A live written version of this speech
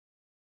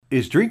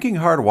Is drinking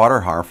hard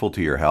water harmful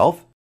to your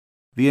health?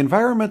 The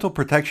Environmental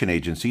Protection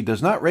Agency does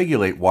not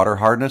regulate water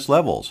hardness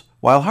levels.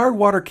 While hard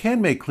water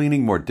can make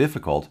cleaning more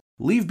difficult,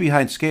 leave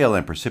behind scale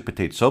and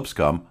precipitate soap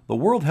scum, the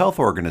World Health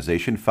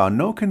Organization found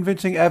no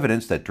convincing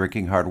evidence that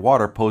drinking hard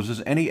water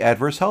poses any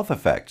adverse health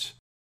effects.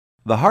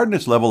 The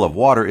hardness level of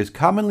water is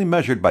commonly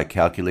measured by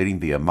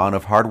calculating the amount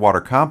of hard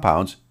water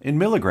compounds in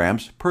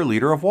milligrams per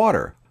liter of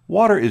water.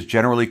 Water is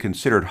generally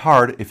considered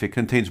hard if it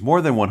contains more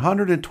than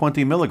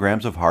 120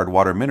 milligrams of hard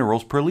water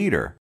minerals per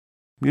liter.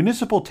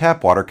 Municipal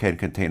tap water can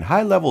contain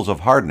high levels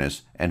of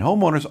hardness, and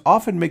homeowners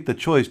often make the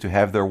choice to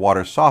have their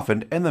water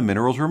softened and the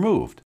minerals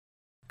removed.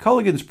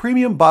 Culligan's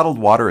premium bottled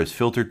water is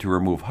filtered to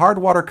remove hard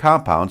water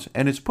compounds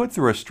and is put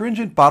through a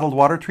stringent bottled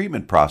water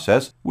treatment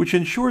process, which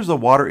ensures the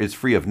water is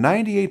free of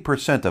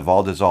 98% of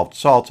all dissolved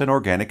salts and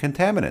organic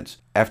contaminants.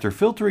 After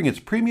filtering its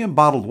premium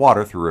bottled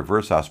water through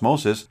reverse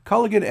osmosis,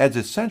 Culligan adds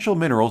essential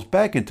minerals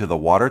back into the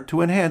water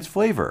to enhance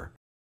flavor.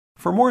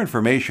 For more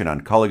information on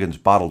Culligan's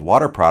bottled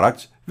water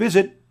products,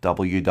 visit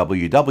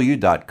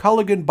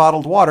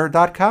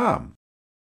www.culliganbottledwater.com.